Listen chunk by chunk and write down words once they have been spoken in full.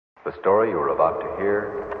The story you are about to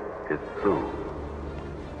hear is true.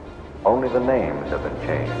 Only the names have been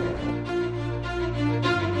changed.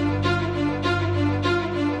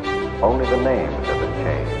 Only the names have been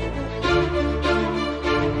changed.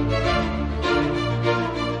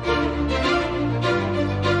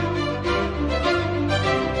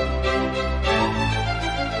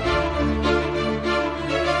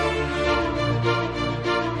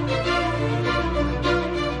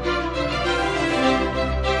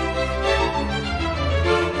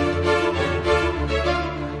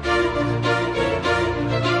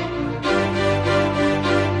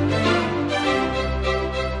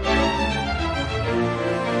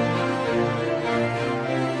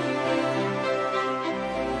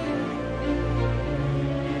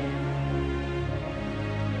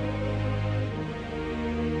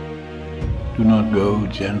 Do not go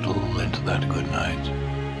gentle into that good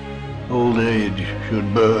night. Old age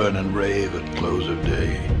should burn and rave at close of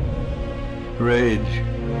day. Rage,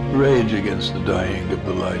 rage against the dying of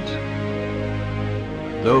the light.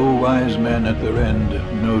 Though wise men at their end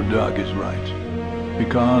know dark is right,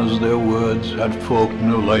 because their words had forked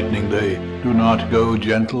no lightning they, do not go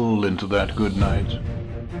gentle into that good night.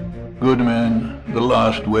 Good men, the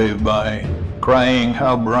last wave by, crying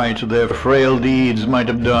how bright their frail deeds might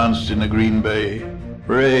have danced in a green bay.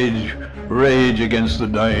 Rage, rage against the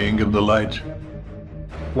dying of the light.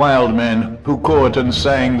 Wild men who caught and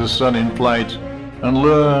sang the sun in flight, and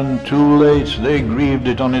learned too late they grieved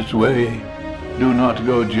it on its way, do not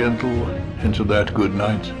go gentle into that good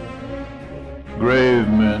night. Grave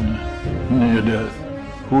men, near death,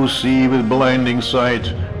 who see with blinding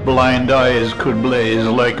sight, blind eyes could blaze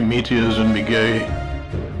like meteors and be gay.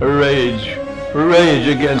 Rage, rage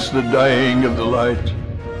against the dying of the light.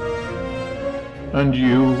 And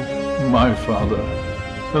you, my father,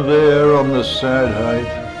 there on the sad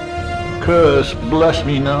height, curse, bless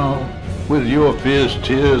me now, with your fierce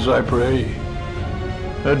tears I pray.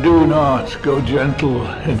 Do not go gentle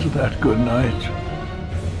into that good night.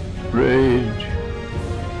 Rage,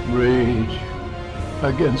 rage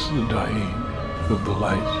against the dying of the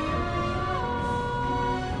light.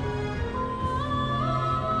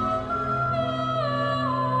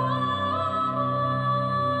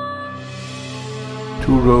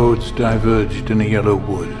 Two roads diverged in a yellow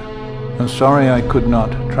wood, and sorry I could not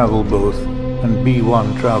travel both, and be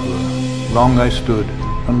one traveller. Long I stood,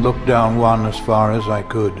 and looked down one as far as I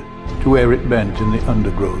could, to where it bent in the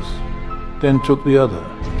undergrowth. Then took the other,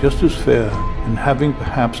 just as fair, and having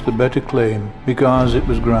perhaps the better claim, because it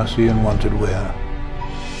was grassy and wanted wear.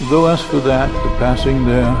 Though as for that, the passing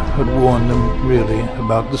there had worn them really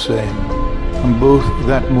about the same, and both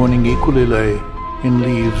that morning equally lay, in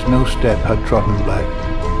leaves no step had trodden black.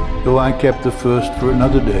 Though I kept the first for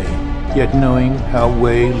another day, yet knowing how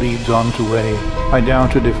way leads on to way, I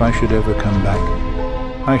doubted if I should ever come back.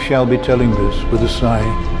 I shall be telling this with a sigh,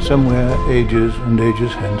 somewhere ages and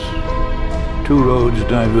ages hence. Two roads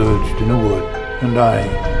diverged in a wood, and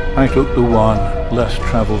I took the one less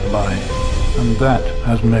travelled by, and that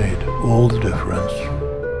has made all the difference.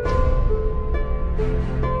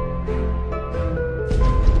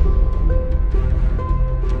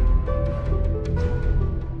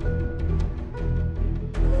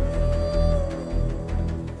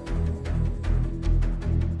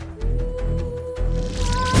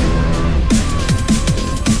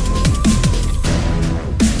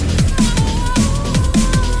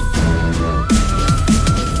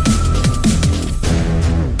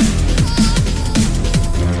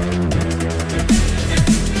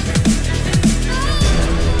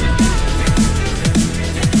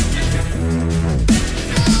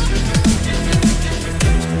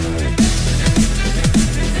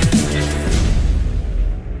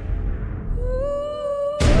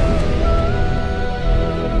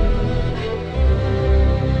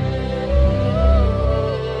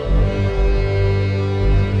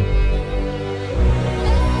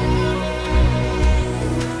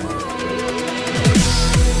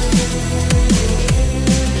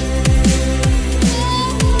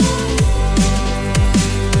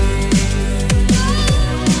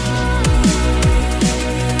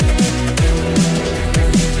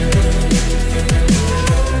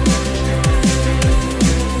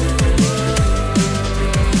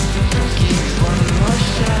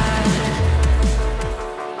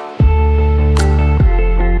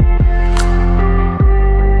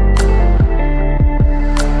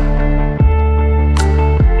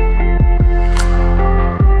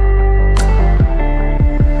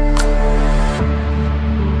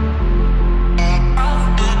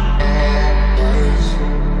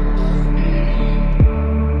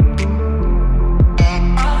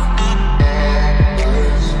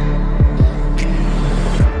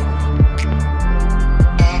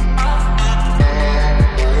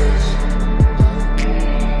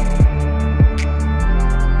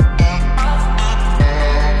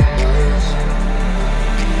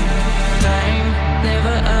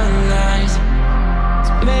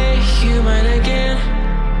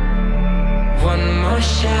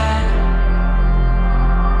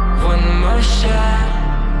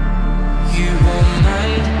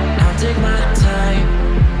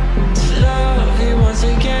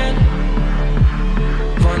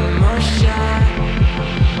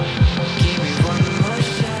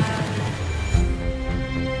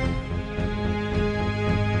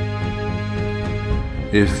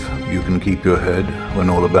 keep your head when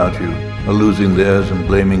all about you are losing theirs and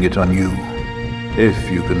blaming it on you.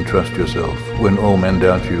 If you can trust yourself when all men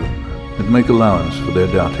doubt you, and make allowance for their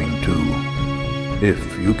doubting too.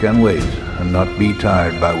 If you can wait and not be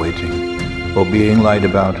tired by waiting, or being lied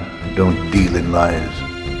about, don't deal in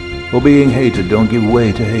lies. Or being hated, don't give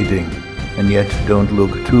way to hating, and yet don't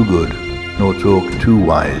look too good, nor talk too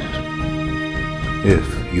wise.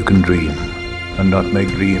 If you can dream, and not make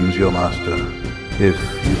dreams your master. If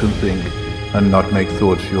you can think, and not make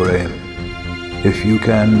thoughts your aim. If you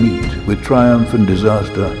can meet with triumph and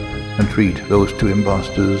disaster, and treat those two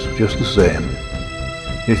impostors just the same.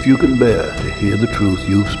 If you can bear to hear the truth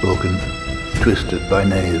you've spoken, twisted by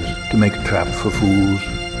knaves to make a trap for fools,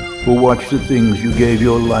 or watch the things you gave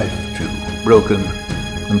your life to broken,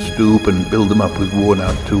 and stoop and build them up with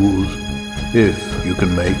worn-out tools. If you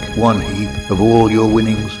can make one heap of all your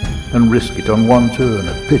winnings, and risk it on one turn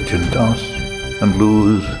at pitch and toss, and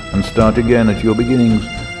lose and start again at your beginnings,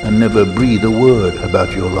 and never breathe a word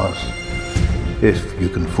about your loss. If you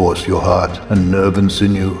can force your heart and nerve and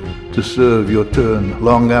sinew to serve your turn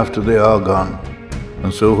long after they are gone,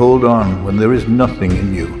 and so hold on when there is nothing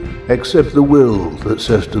in you except the will that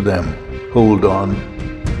says to them, hold on.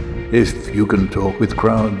 If you can talk with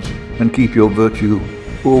crowds and keep your virtue,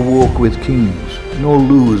 or walk with kings, nor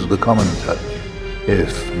lose the common touch.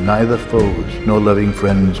 If neither foes nor loving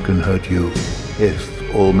friends can hurt you,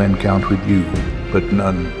 if all men count with you, but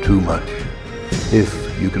none too much.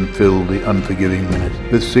 If you can fill the unforgiving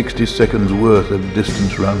minute with 60 seconds worth of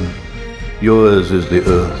distance run, yours is the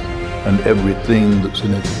earth and everything that's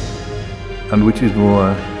in it. And which is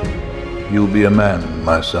more, you'll be a man,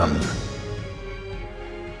 my son.